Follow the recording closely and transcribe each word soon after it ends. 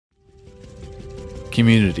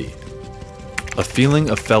Community, a feeling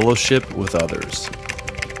of fellowship with others,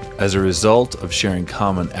 as a result of sharing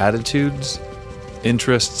common attitudes,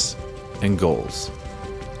 interests, and goals.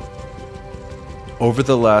 Over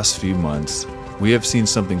the last few months, we have seen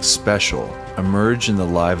something special emerge in the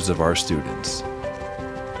lives of our students.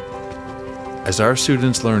 As our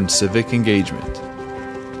students learn civic engagement,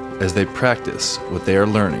 as they practice what they are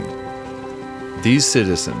learning, these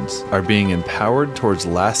citizens are being empowered towards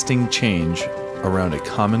lasting change around a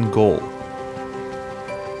common goal: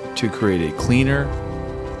 to create a cleaner,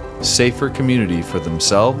 safer community for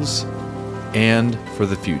themselves and for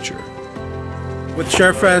the future. With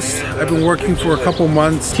Sharefest, I've been working for a couple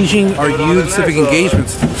months teaching our youth civic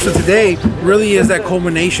engagements. So today really is that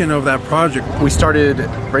culmination of that project. We started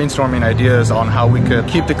brainstorming ideas on how we could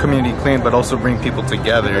keep the community clean but also bring people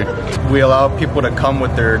together. We allow people to come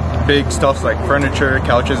with their big stuff like furniture,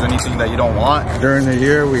 couches, anything that you don't want. During the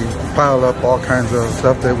year we pile up all kinds of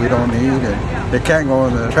stuff that we don't need and it can't go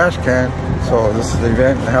in the trash can. So this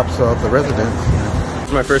event helps out the residents.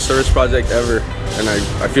 It's my first service project ever and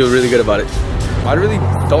I feel really good about it. I really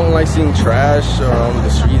don't like seeing trash on the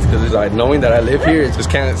streets because like, knowing that I live here, it just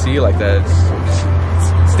can't see like that.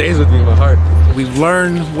 It stays with me in my heart. We've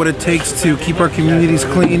learned what it takes to keep our communities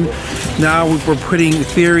clean. Now we're putting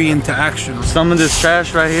theory into action. Some of this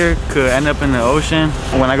trash right here could end up in the ocean.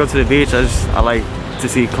 When I go to the beach, I like to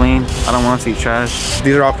see it clean. I don't want to see trash.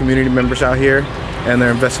 These are all community members out here and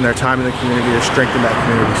they're investing their time in the community to strengthen that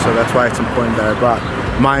community. So that's why it's important that I brought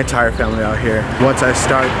my entire family out here. Once I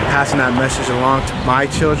start passing that message along to my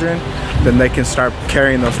children, then they can start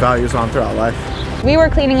carrying those values on throughout life. We were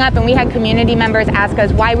cleaning up and we had community members ask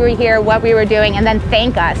us why we were here, what we were doing, and then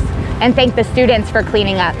thank us and thank the students for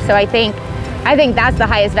cleaning up. So I think that's the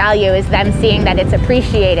highest value, is them seeing that it's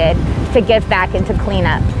appreciated to give back and to clean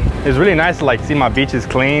up. It's really nice to see my beaches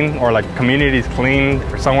clean or communities clean,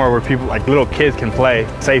 or somewhere where people, little kids can play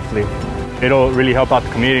safely. It'll really help out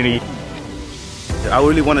the community. I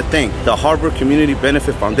really want to thank the Harbor Community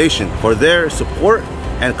Benefit Foundation for their support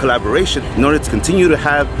and collaboration in order to continue to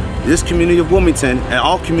have this community of Wilmington and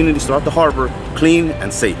all communities throughout the harbor clean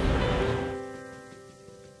and safe.